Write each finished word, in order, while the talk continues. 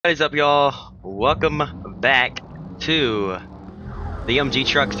What is up, y'all? Welcome back to the MG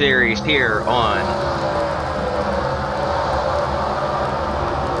Truck Series here on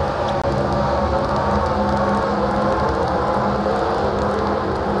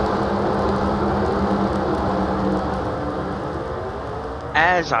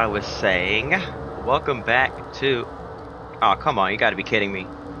as I was saying, welcome back to oh, come on, you gotta be kidding me.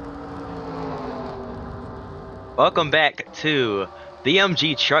 Welcome back to the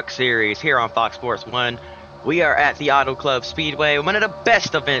MG Truck Series here on Fox Sports 1. We are at the Auto Club Speedway, one of the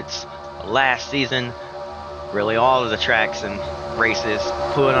best events last season. Really, all of the tracks and races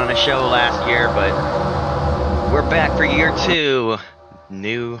put on a show last year, but we're back for year two.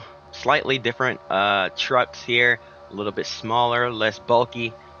 New, slightly different trucks here. A little bit smaller, less bulky,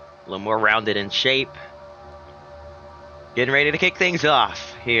 a little more rounded in shape. Getting ready to kick things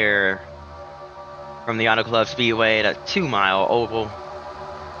off here from the Auto Club Speedway at a 2-mile oval.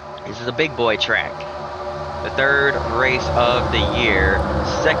 This is a big boy track. The third race of the year,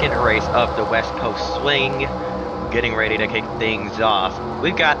 second race of the West Coast Swing. Getting ready to kick things off.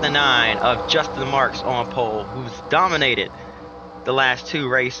 We've got the 9 of Justin Marks on pole, who's dominated the last two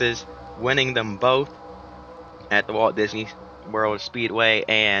races, winning them both at the Walt Disney World Speedway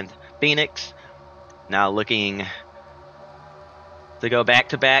and Phoenix. Now looking to go back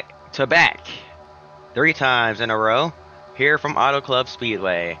to back to back 3 times in a row here from Auto Club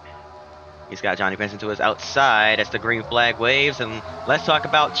Speedway. He's got Johnny Benson to his outside as the green flag waves. And let's talk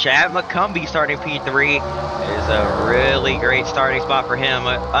about Chad McCumbee starting P3. It is a really great starting spot for him.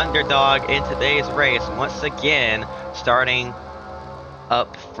 An underdog in today's race. Once again, starting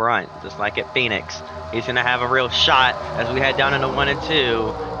up front, just like at Phoenix. He's going to have a real shot as we head down into 1 and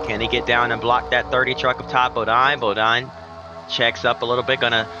 2. Can he get down and block that 30 truck up top? Bodine. Bodine checks up a little bit.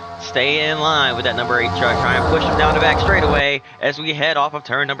 Going to stay in line with that number 8 truck. Try and push him down the back straightaway as we head off of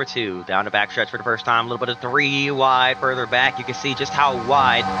turn number 2. Down the back stretch for the first time. A little bit of 3 wide further back. You can see just how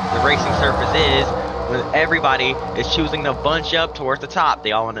wide the racing surface is when everybody is choosing to bunch up towards the top.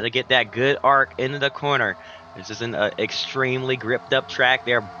 They all wanted to get that good arc into the corner. This is an extremely gripped up track.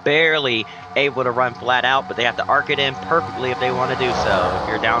 They're barely able to run flat out, but they have to arc it in perfectly if they want to do so. If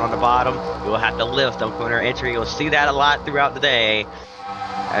you're down on the bottom, you'll have to lift on corner entry. You'll see that a lot throughout the day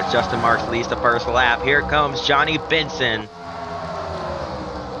as Justin Marks leads the first lap. Here comes Johnny Benson,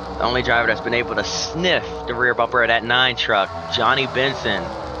 the only driver that's been able to sniff the rear bumper of that 9 truck. Johnny Benson,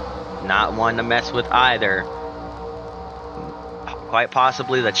 not one to mess with either. Quite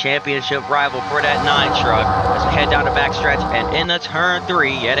possibly the championship rival for that 9 truck as we head down the backstretch and into turn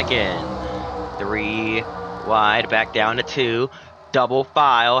 3 yet again. 3 wide, back down to 2. Double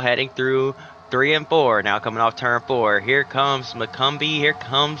file heading through 3 and 4. Now coming off turn 4. Here comes McCumbee. Here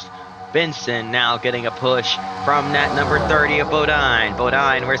comes Benson. Now getting a push from that number 30 of Bodine.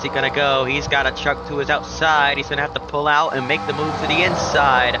 Bodine, where's he going to go? He's got a truck to his outside. He's going to have to pull out and make the move to the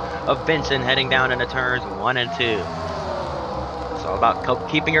inside of Benson heading down into turns 1 and 2. It's all about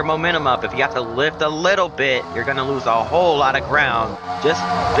keeping your momentum up. If you have to lift a little bit, you're going to lose a whole lot of ground just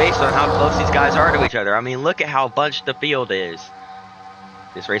based on how close these guys are to each other. I mean, look at how bunched the field is.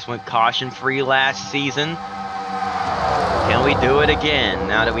 This race went caution-free last season. Can we do it again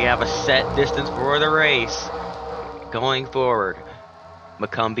now that we have a set distance for the race going forward?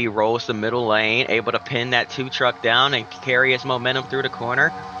 McCumbee rolls the middle lane, able to pin that 2 truck down and carry his momentum through the corner.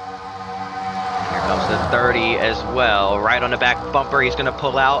 Here comes the 30 as well. Right on the back bumper, he's going to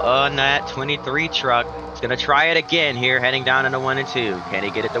pull out on that 23 truck. He's going to try it again here, heading down into 1 and 2. Can he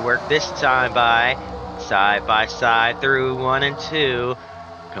get it to work this time by side through 1 and 2?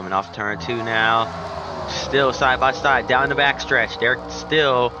 Coming off turn 2 now. Still side by side down the back stretch. They're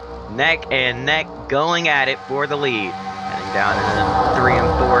still neck and neck going at it for the lead. Heading down into 3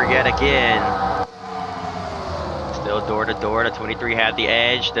 and 4 yet again. Still door to door. The 23 had the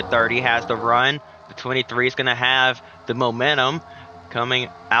edge. The 30 has the run. The 23 is going to have the momentum coming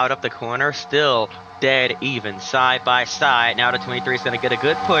out of the corner. Still dead even side by side. Now the 23 is going to get a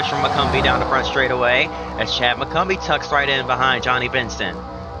good push from McCumbee down the front straightaway as Chad McCumbee tucks right in behind Johnny Benson.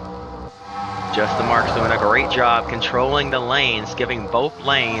 Justin Marks doing a great job controlling the lanes, giving both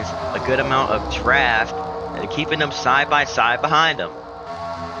lanes a good amount of draft and keeping them side by side behind them.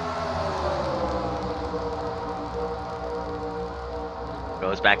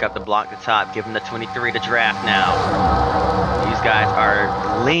 Goes back up the block to top, giving the 23 to draft now. These guys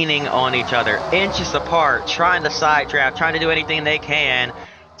are leaning on each other, inches apart, trying to side draft, trying to do anything they can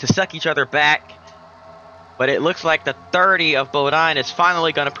to suck each other back. But it looks like the 30 of Bodine is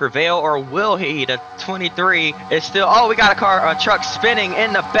finally going to prevail, or will he? The 23 is still... Oh, we got a truck spinning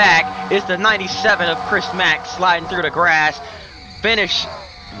in the back. It's the 97 of Chris Mack sliding through the grass. Finish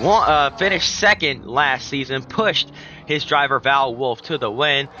finished second last season, pushed his driver Val Wolf to the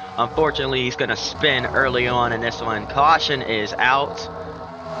win. Unfortunately, he's going to spin early on in this one. Caution is out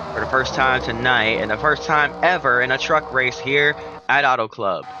for the first time tonight and the first time ever in a truck race here at Auto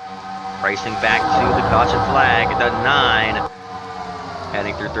Club. Racing back to the caution flag, the 9,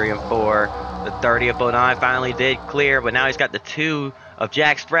 heading through 3 and 4. The 30 of Bodine finally did clear, but now he's got the 2 of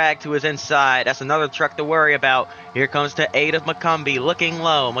Jack Sprague to his inside. That's another truck to worry about. Here comes the 8 of McCumbee, looking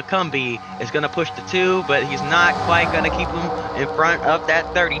low. McCumbee is going to push the 2, but he's not quite going to keep him in front of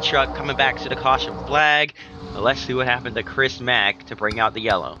that 30 truck coming back to the caution flag. But let's see what happened to Chris Mack to bring out the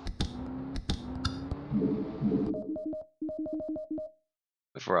yellow.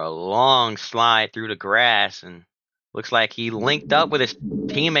 For a long slide through the grass, and looks like he linked up with his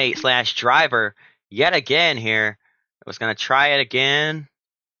teammate slash driver yet again here. I was going to try it again,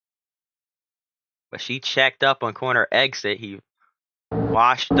 but she checked up on corner exit. He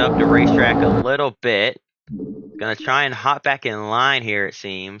washed up the racetrack a little bit. Going to try and hop back in line here, it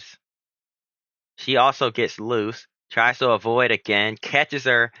seems. She also gets loose, tries to avoid again, catches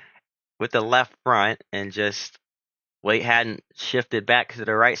her with the left front, and just hadn't shifted back to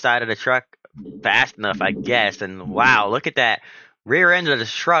the right side of the truck fast enough, I guess. And wow, look at that rear end of the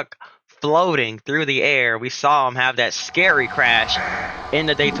truck floating through the air. We saw him have that scary crash in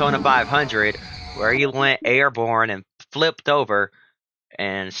the Daytona 500 where he went airborne and flipped over.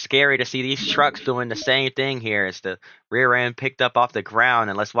 And scary to see these trucks doing the same thing here as the rear end picked up off the ground.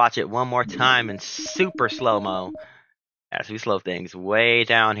 And let's watch it one more time in super slow-mo as we slow things way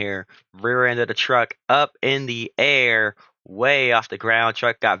down here. Rear end of the truck up in the air, way off the ground.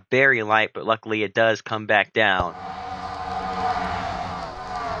 Truck got very light, but luckily it does come back down.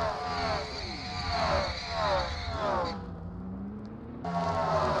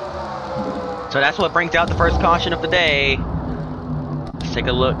 So that's what brings out the first caution of the day. Let's take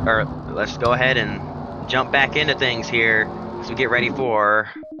a look, or let's go ahead and jump back into things here as we get ready for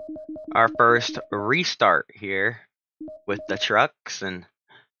our first restart here with the trucks, and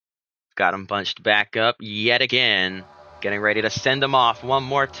got them bunched back up yet again. Getting ready to send them off one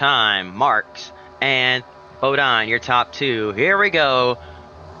more time. Marks and Bodine, your top 2. Here we go.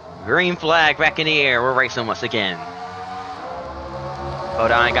 Green flag back in the air. We're racing once again.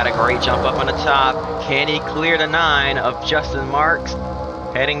 Bodine got a great jump up on the top. Can he clear the 9 of Justin Marks?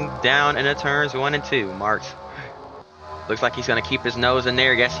 Heading down into turns 1 and 2. Marks looks like he's going to keep his nose in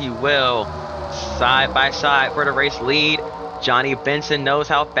there. Yes, he will. Side by side for the race lead. Johnny Benson knows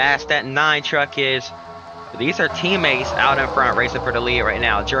how fast that 9 truck is. These are teammates out in front racing for the lead right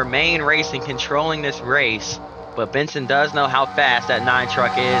now. Germain Racing controlling this race, but Benson does know how fast that 9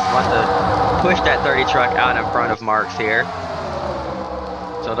 truck is. Wants to push that 30 truck out in front of Marks here,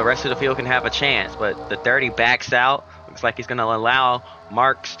 so the rest of the field can have a chance. But the 30 backs out. Looks like he's going to allow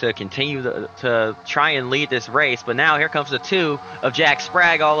Marks to continue to try and lead this race. But now here comes the 2 of Jack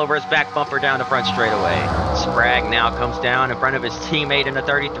Sprague all over his back bumper down the front straightaway. Sprague now comes down in front of his teammate in the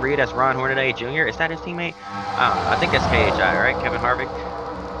 33. That's Ron Hornaday Jr. Is that his teammate? I don't know. I think that's KHI, right? Kevin Harvick.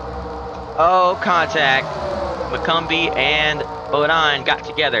 Oh, contact. McCumbee and Bodine got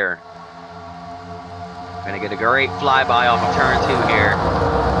together. Going to get a great flyby off of turn 2 here.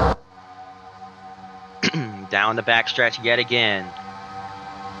 Down the backstretch yet again.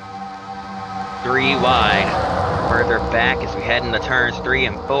 3 wide. Further back as we head into turns 3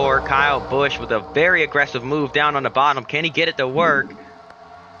 and 4. Kyle Busch with a very aggressive move down on the bottom. Can he get it to work?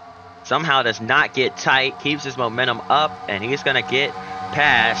 Somehow does not get tight. Keeps his momentum up, and he's going to get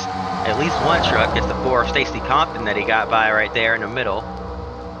past at least one truck. It's the 4 of Stacy Compton that he got by right there in the middle.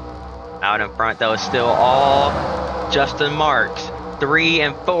 Out in front, though, is still all Justin Marks. 3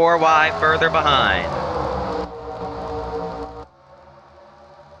 and 4 wide further behind.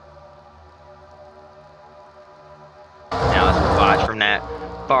 From that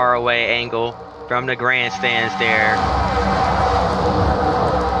far away angle from the grandstands there.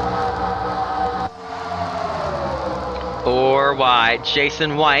 Four wide.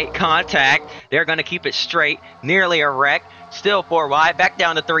 Jason White, contact. They're going to keep it straight. Nearly a wreck. Still 4 wide. Back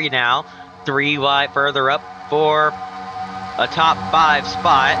down to 3 now. 3 wide further up for a top 5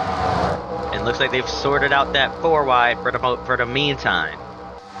 spot. And looks like they've sorted out that 4 wide for the meantime.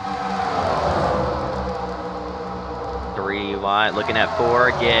 3 wide, looking at 4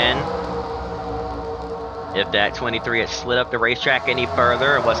 again. If that 23 had slid up the racetrack any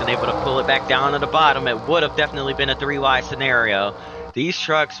further and wasn't able to pull it back down to the bottom, it would have definitely been a 3 wide scenario. These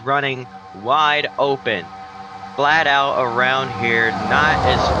trucks running wide open, flat out around here, not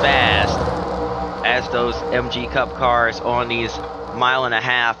as fast as those MG Cup cars on these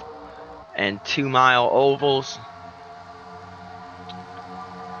 1.5 and 2 mile ovals.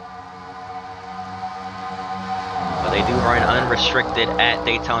 They do run unrestricted at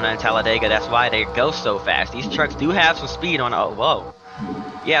Daytona and Talladega. That's why they go so fast. These trucks do have some speed on. Oh, whoa.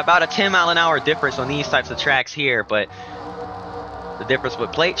 Yeah, about a 10-mile-an-hour difference on these types of tracks here, but the difference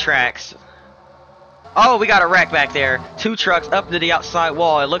with plate tracks. Oh, we got a wreck back there. 2 trucks up to the outside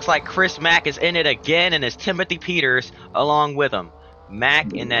wall. It looks like Chris Mack is in it again, and it's Timothy Peters along with him.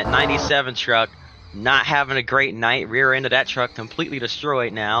 Mack in that 97 truck, not having a great night. Rear end of that truck completely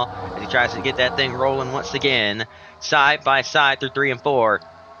destroyed now as he tries to get that thing rolling once again. Side by side through 3 and 4.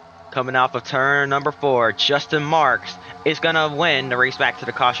 Coming off of turn number 4, Justin Marks is going to win the race back to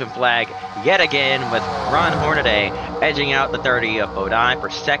the caution flag yet again with Ron Hornaday edging out the 30 of Bodine for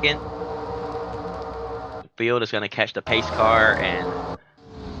second. The field is going to catch the pace car, and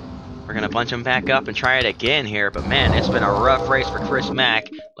we're going to bunch him back up and try it again here. But man, it's been a rough race for Chris Mack.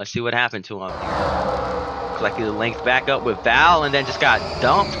 Let's see what happened to him here. Looks like he linked back up with Val and then just got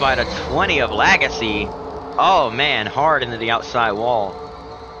dumped by the 20 of Legacy. Oh man, hard into the outside wall.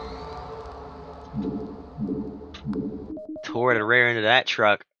 Tore the rear end of that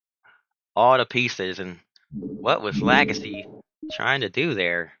truck all to pieces. And what was Legacy trying to do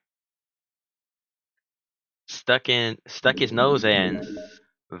there? Stuck his nose in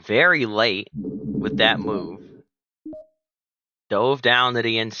very late with that move. Dove down to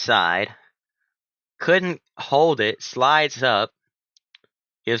the inside. Couldn't hold it. Slides up.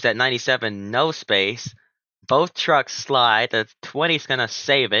 Gives that 97 no space. Both trucks slide. The 20's gonna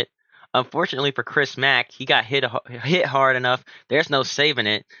save it. Unfortunately for Chris Mack, he got hit hard enough. There's no saving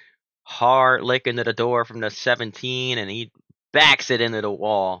it. Hard lick into the door from the 17, and he backs it into the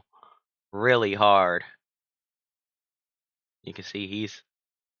wall really hard. You can see he's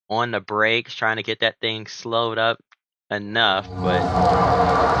on the brakes, trying to get that thing slowed up enough, but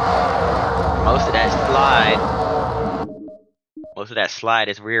most of that slide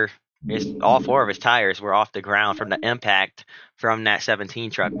is all 4 of his tires were off the ground from the impact from that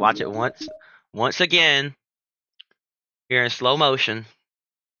 17 truck. Watch it once again here in slow motion.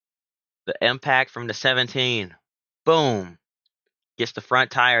 The impact from the 17, boom, gets the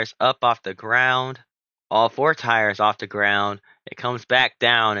front tires up off the ground. All 4 tires off the ground. It comes back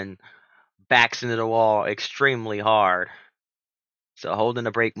down and backs into the wall extremely hard. So holding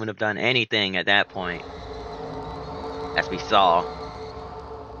the brake wouldn't have done anything at that point, as we saw.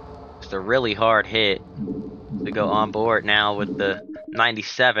 Just a really hard hit to go on board now with the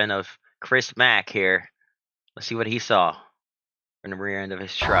 97 of Chris Mack here. Let's see what he saw from the rear end of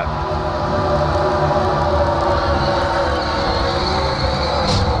his truck.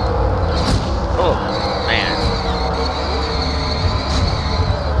 Oh, man.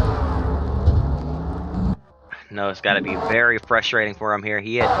 No, it's got to be very frustrating for him here.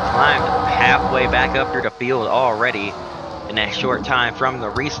 He had climbed halfway back up through the field already in that short time from the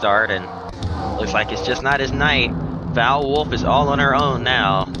restart, and looks like it's just not his night. Val Wolf is all on her own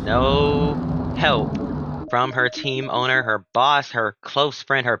now. No help from her team owner, her boss, her close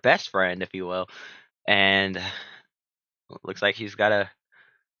friend, her best friend, if you will. And looks like she's got to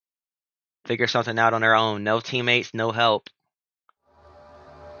figure something out on her own. No teammates, no help.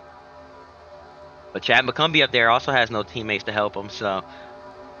 But Chad McCumbee up there also has no teammates to help him, so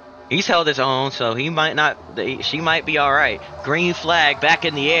he's held his own, so she might be all right. Green flag back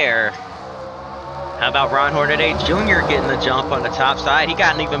in the air. How about Ron Hornaday Jr. getting the jump on the top side? He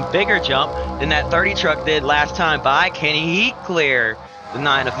got an even bigger jump than that 30 truck did last time by. Can he clear the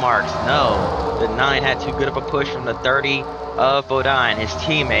 9 of Marks? No. The 9 had too good of a push from the 30 of Bodine. His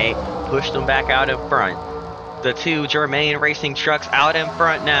teammate pushed him back out in front. The 2 Germain Racing trucks out in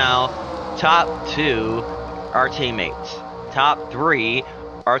front now. Top 2 are teammates. Top 3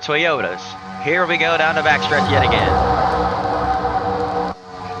 are Toyotas. Here we go down the backstretch yet again.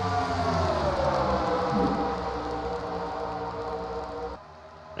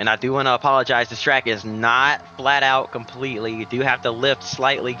 And I do want to apologize. This track is not flat out completely. You do have to lift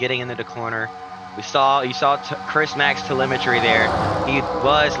slightly getting into the corner. You saw Chris Mack's telemetry there. He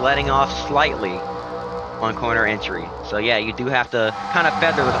was letting off slightly on corner entry. So yeah, you do have to kind of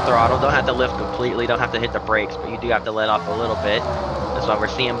feather with the throttle. Don't have to lift completely. Don't have to hit the brakes, but you do have to let off a little bit. That's why we're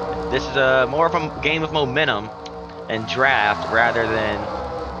seeing this is more of a game of momentum and draft rather than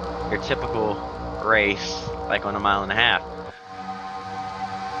your typical race like on a 1.5 miles.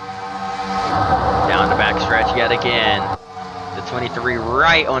 Down the backstretch yet again. The 23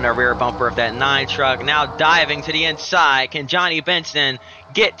 right on the rear bumper of that 9 truck. Now diving to the inside. Can Johnny Benson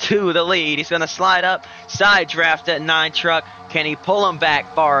get to the lead? He's going to slide up, side draft that 9 truck. Can he pull him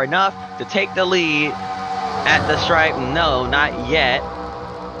back far enough to take the lead at the stripe? No, not yet.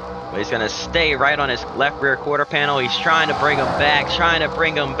 But he's going to stay right on his left rear quarter panel. He's trying to bring him back,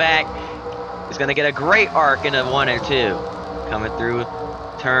 is going to get a great arc into 1 and 2. Coming through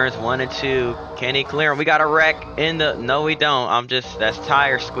turns 1 and 2. Can he clear him? We got a wreck in the... No, we don't. That's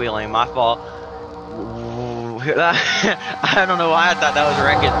tire squealing. My fault. I don't know why I thought that was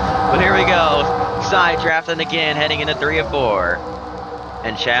wrecking. But here we go. Side drafting again, heading into 3 and 4.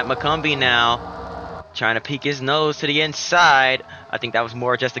 And Chad McCumbee now trying to peek his nose to the inside. I think that was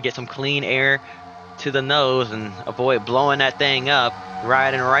more just to get some clean air to the nose and avoid blowing that thing up.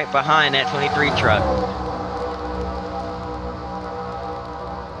 Riding right behind that 23 truck.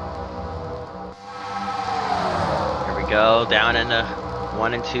 Here we go, down in the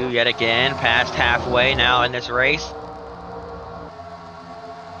 1 and 2 yet again, past halfway now in this race.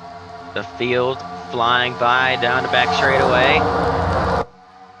 The field flying by down the back straightaway.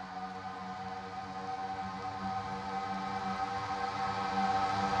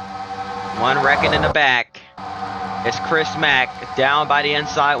 One wrecking in the back. It's Chris Mack down by the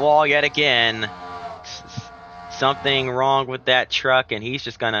inside wall yet again. Something wrong with that truck, and he's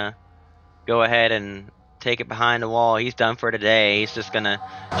just gonna go ahead and take it behind the wall. He's done for today. He's just gonna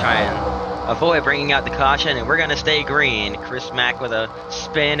try and avoid bringing out the caution, and we're gonna stay green. Chris Mack with a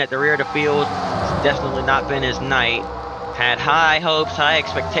spin at the rear of the field. It's definitely not been his night. Had high hopes, high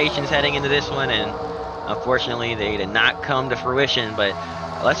expectations heading into this one, and unfortunately they did not come to fruition. But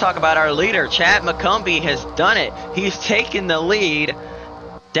let's talk about our leader. Chad McCumbee has done it. He's taken the lead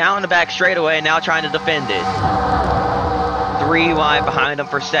down the back straightaway, now trying to defend it. 3 wide behind him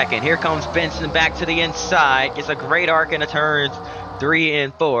for second. Here comes Benson back to the inside. Gets a great arc into turns 3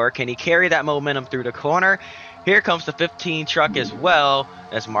 and 4. Can he carry that momentum through the corner? Here comes the 15 truck as well.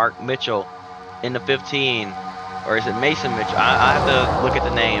 That's Mark Mitchell in the 15. Or is it Mason Mitchell? I have to look at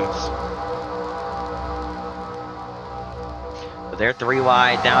the names. But they're 3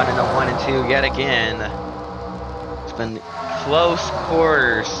 wide down in the 1 and 2 yet again. It's been close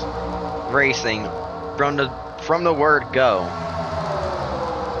quarters racing from the word go.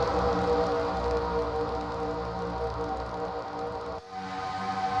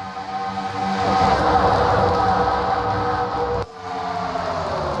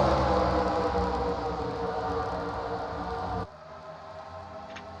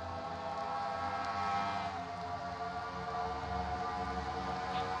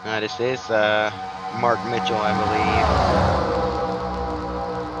 This is Mark Mitchell, I believe.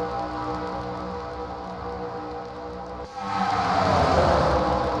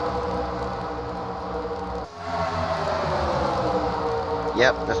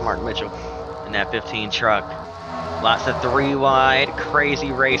 Yep, that's Mark Mitchell in that 15 truck. Lots of 3 wide,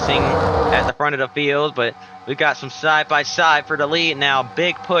 crazy racing at the front of the field, but we got some side-by-side for the lead now.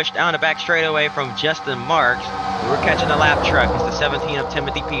 Big push down the back straightaway from Justin Marks. We're catching the lap truck. It's the 17 of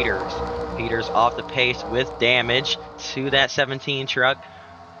Timothy Peters. Peters off the pace with damage to that 17 truck.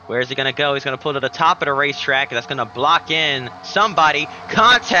 Where's he going to go? He's going to pull to the top of the racetrack. That's going to block in somebody.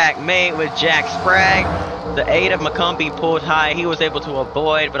 Contact made with Jack Sprague. The 8 of McCumbee pulled high. He was able to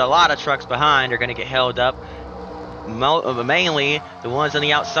avoid, but a lot of trucks behind are going to get held up. Mainly the ones on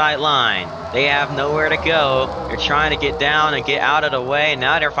the outside line. They have nowhere to go. They're trying to get down and get out of the way.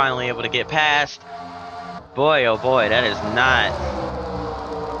 Now they're finally able to get past. Boy, oh boy, that is not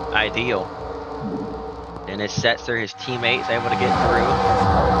ideal. Dennis Setzer, his teammates, able to get through.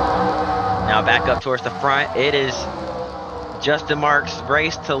 Now back up towards the front. It is Justin Marks'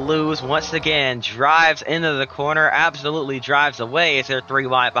 race to lose once again. Drives into the corner, absolutely drives away as they're 3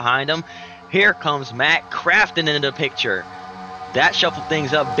 wide behind him. Here comes Matt Crafton into the picture. That shuffled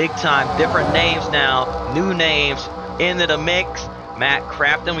things up big time. Different names now, new names into the mix. Matt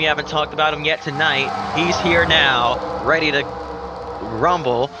Crafton, we haven't talked about him yet tonight. He's here now, ready to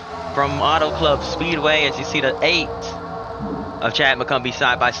rumble from Auto Club Speedway, as you see the 8 of Chad McCumbee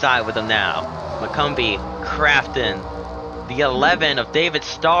side by side with him now. McCumbee, Crafton, the 11 of David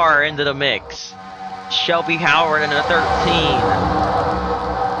Starr into the mix. Shelby Howard in the 13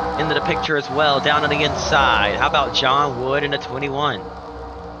 into the picture as well, down on the inside. How about John Wood in the 21?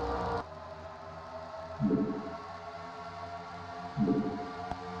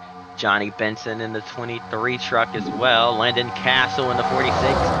 Johnny Benson in the 23 truck as well. Landon Castle in the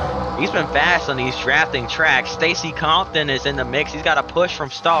 46. He's been fast on these drafting tracks. Stacy Compton is in the mix. He's got a push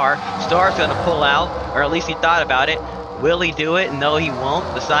from Starr. Starr's going to pull out, or at least he thought about it. Will he do it? No, he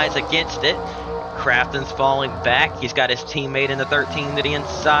won't. Decides against it. Crafton's falling back. He's got his teammate in the 13 to the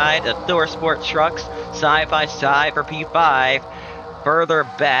inside. The Thor Sport trucks side by side for P5. Further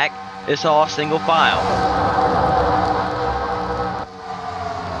back, it's all single file.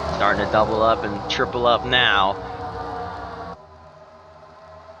 Starting to double up and triple up now.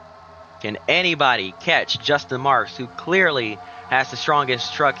 Can anybody catch Justin Marks, who clearly has the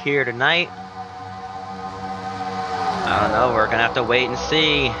strongest truck here tonight? I don't know. We're going to have to wait and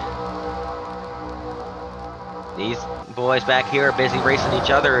see. These boys back here are busy racing each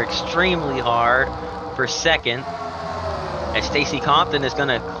other extremely hard for second. As Stacy Compton is going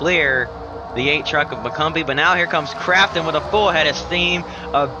to clear the 8 truck of McCumbee, but now here comes Crafton with a full head of steam.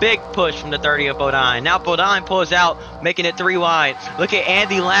 A big push from the 30 of Bodine. Now Bodine pulls out, making it 3 wide. Look at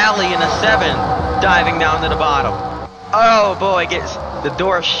Andy Lally in the 7, diving down to the bottom. Oh boy, gets the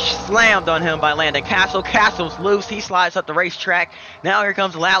door slammed on him by Landon Castle. Castle's loose, he slides up the racetrack. Now here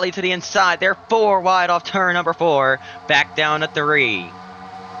comes Lally to the inside. They're 4 wide off turn number 4. Back down to 3.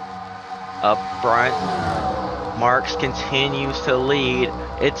 Up front, Marks continues to lead.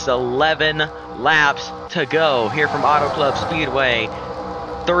 It's 11 laps to go here from Auto Club Speedway.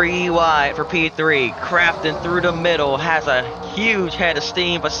 3 wide for P3. Crafton through the middle has a huge head of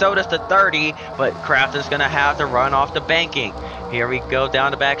steam, but so does the 30. But Crafton's going to have to run off the banking. Here we go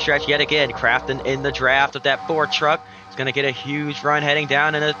down the backstretch yet again. Crafton in the draft of that 4 truck. He's going to get a huge run heading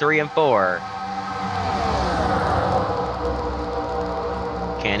down into 3 and 4.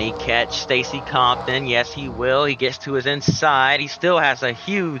 Can he catch Stacy Compton? Yes, he will. He gets to his inside. He still has a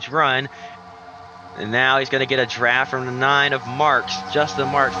huge run. And now he's going to get a draft from the 9 of Marks. Justin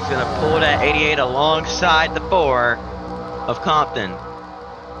Marks is going to pull that 88 alongside the 4 of Compton.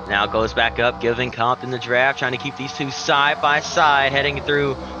 Now goes back up, giving Compton the draft, trying to keep these two side by side, heading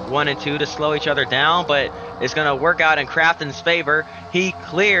through 1 and 2 to slow each other down, but it's going to work out in Crafton's favor. He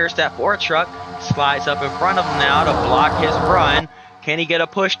clears that 4 truck, slides up in front of him now to block his run. Can he get a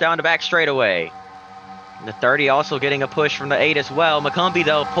push down the back straightaway? The 30 also getting a push from the 8 as well. McCumbee,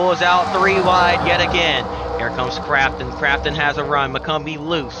 though, pulls out 3 wide yet again. Here comes Crafton. Crafton has a run. McCumbee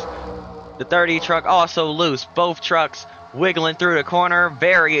loose. The 30 truck also loose. Both trucks wiggling through the corner.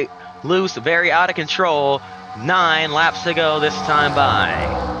 Very loose, very out of control. 9 laps to go this time by.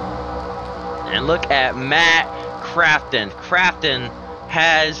 And look at Matt Crafton. Crafton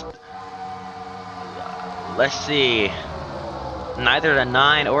has, let's see, neither the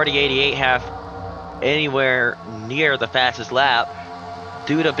 9 or the 88 have anywhere near the fastest lap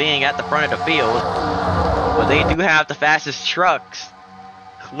due to being at the front of the field, but they do have the fastest trucks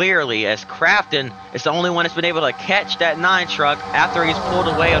clearly, as Crafton is the only one that's been able to catch that 9 truck after he's pulled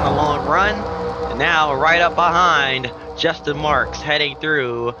away on a long run. And now right up behind Justin Marks, heading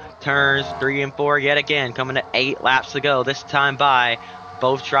through turns 3 and 4 yet again, coming to 8 laps to go this time by.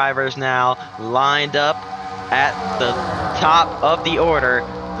 Both drivers now lined up at the top of the order,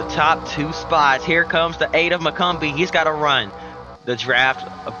 the top 2 spots. Here comes the 8 of McCumbee. He's got to run. The draft,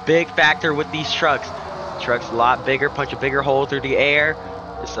 a big factor with these trucks. Truck's a lot bigger, punch a bigger hole through the air.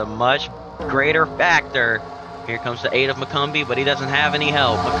 It's a much greater factor. Here comes the 8 of McCumbee, but he doesn't have any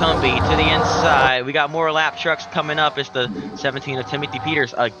help. McCumbee to the inside. We got more lap trucks coming up. It's the 17 of Timothy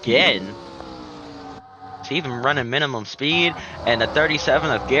Peters again. It's even running minimum speed. And the 37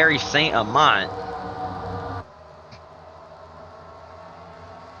 of Gary St. Amant.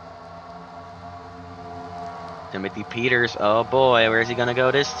 Timothy Peters, oh boy, where's he going to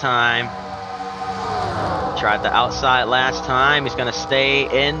go this time? Tried the outside last time. He's going to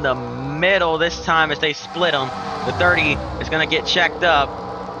stay in the middle this time as they split him. The 30 is going to get checked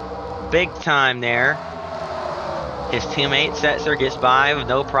up big time there. His teammate Setzer gets by with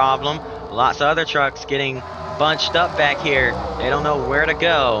no problem. Lots of other trucks getting bunched up back here. They don't know where to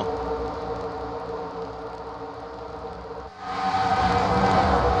go.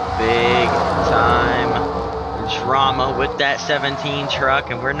 Big time drama with that 17 truck,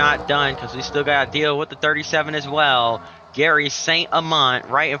 and we're not done because we still got to deal with the 37 as well. Gary St. Amant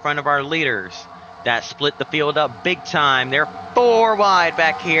right in front of our leaders. That split the field up big time. They're 4 wide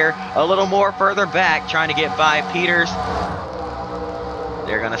back here, a little more further back, trying to get by Peters.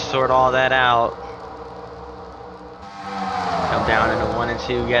 They're going to sort all that out. Come down into 1 and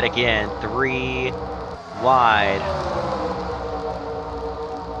 2 yet again. 3 wide.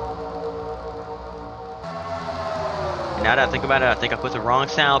 Now that I think about it, I think I put the wrong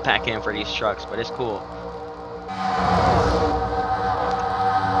sound pack in for these trucks, but it's cool.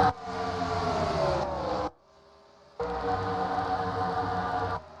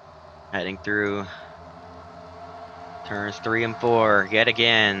 Heading through turns 3 and 4 yet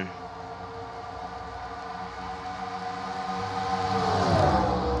again.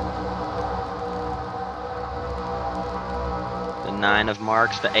 The 9 of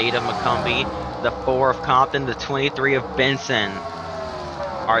Marks, the 8 of McCumbee, the 4 of Compton, the 23 of Benson.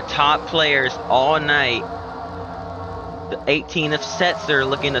 Our top players all night. The 18 of Setzer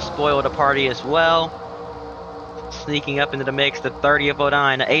looking to spoil the party as well. Sneaking up into the mix, the 30 of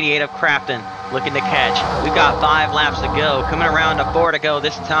Bodine, the 88 of Crafton looking to catch. We've got 5 laps to go. Coming around to 4 to go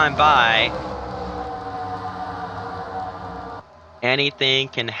this time by. Anything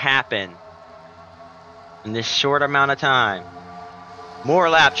can happen in this short amount of time. More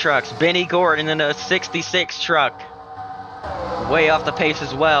lap trucks. Benny Gordon in a 66 truck. Way off the pace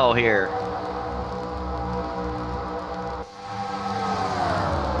as well here.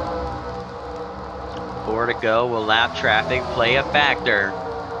 Four to go. Will lap traffic play a factor?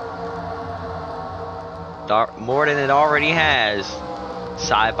 More than it already has.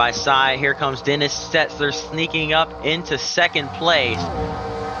 Side by side, here comes Dennis Setzler sneaking up into second place.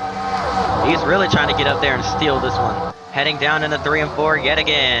 He's really trying to get up there and steal this one. Heading down into 3 and 4 yet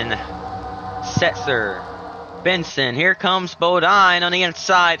again. Setzler, Benson, here comes Bodine on the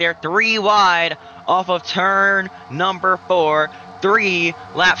inside. They're 3 wide off of turn number 4. 3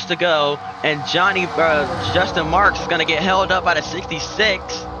 laps to go, and Justin Marks is going to get held up by the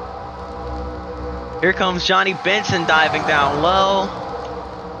 66. Here comes Johnny Benson diving down low.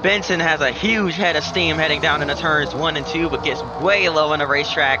 Benson has a huge head of steam heading down into turns 1 and 2, but gets way low on the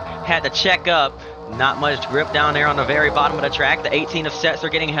racetrack. Had to check up. Not much grip down there on the very bottom of the track. The 18 of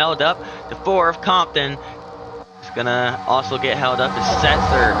Setzler getting held up. The 4 of Compton is going to also get held up as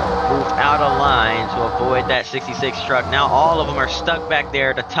Setzler moves out of line to avoid that 66 truck. Now all of them are stuck back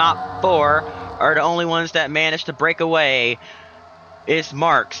there. The top 4 are the only ones that managed to break away. It's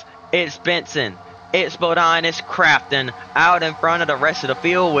Marks. It's Benson. It's Bodine, it's Crafton out in front of the rest of the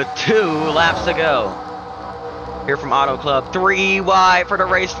field with 2 laps to go. Here from Auto Club, 3 wide for the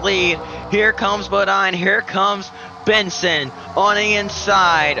race lead. Here comes Bodine, here comes Benson on the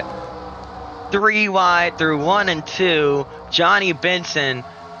inside. 3 wide through 1 and 2. Johnny Benson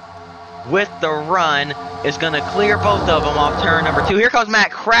with the run is going to clear both of them off turn number 2. Here comes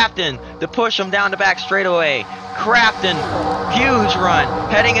Matt Crafton to push them down the back straightaway. Crafton, huge run,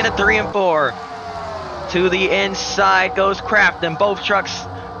 heading into 3 and 4. To the inside goes Crafton. Both trucks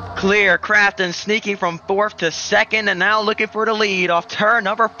clear. Crafton sneaking from 4th to 2nd and now looking for the lead off turn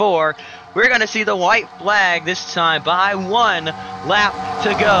number 4. We're going to see the white flag this time by 1 lap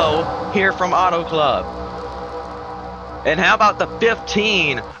to go here from Auto Club. And how about the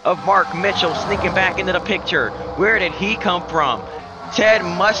 15 of Mark Mitchell sneaking back into the picture? Where did he come from? Ted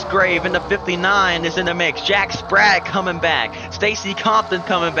Musgrave in the 59 is in the mix. Jack Spratt coming back. Stacy Compton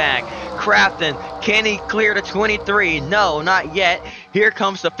coming back. Crafton, can he clear the 23? No, not yet. Here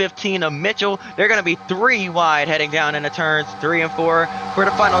comes the 15 of Mitchell. They're going to be 3 wide heading down into turns 3 and 4 for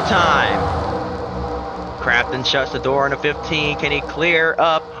the final time. Crafton shuts the door on the 15. Can he clear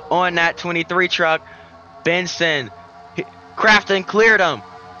up on that 23 truck? Benson. Crafton cleared him.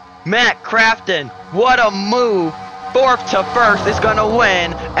 Matt Crafton, what a move. 4th to 1st is going to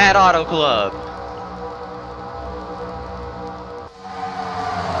win at Auto Club.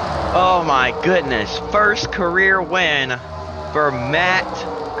 Oh my goodness. First career win for Matt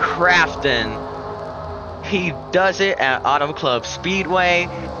Crafton. He does it at Auto Club Speedway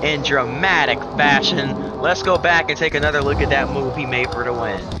in dramatic fashion. Let's go back and take another look at that move he made for the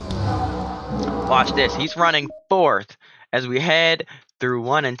win. Watch this. He's running 4th as we head through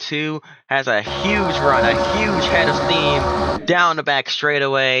 1 and 2, has a huge run, a huge head of steam down the back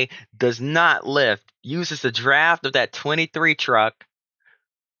straightaway, does not lift, uses the draft of that 23 truck.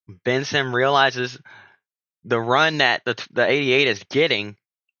 Benson realizes the run that the 88 is getting,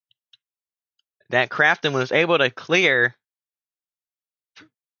 that Crafton was able to clear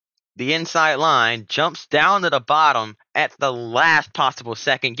the inside line, jumps down to the bottom at the last possible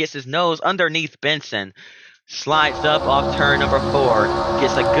second, gets his nose underneath Benson, slides up off turn number 4,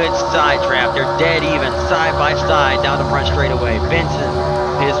 gets a good side draft. They're dead even, side by side, down the front straightaway. Benson,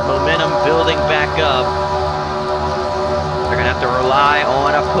 his momentum building back up. They're going to have to rely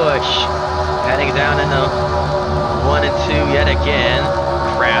on a push. Heading down into 1 and 2 yet again.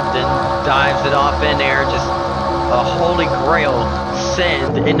 Crafton dives it off in there, just a holy grail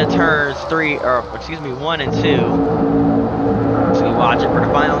send into turns 1 and 2. So we watch it for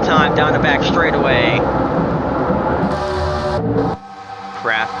the final time down the back straightaway.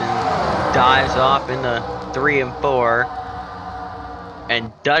 Crafton dives off in the 3 and 4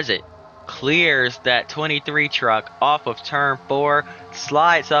 and does it. Clears that 23 truck off of turn 4,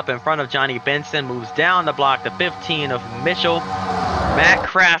 slides up in front of Johnny Benson, moves down the block to 15 of Mitchell. Matt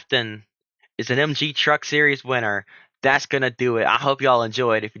Crafton is an MG Truck Series winner. That's going to do it. I hope y'all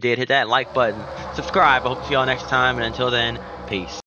enjoyed. If you did, hit that like button. Subscribe. I hope to see y'all next time. And until then, peace.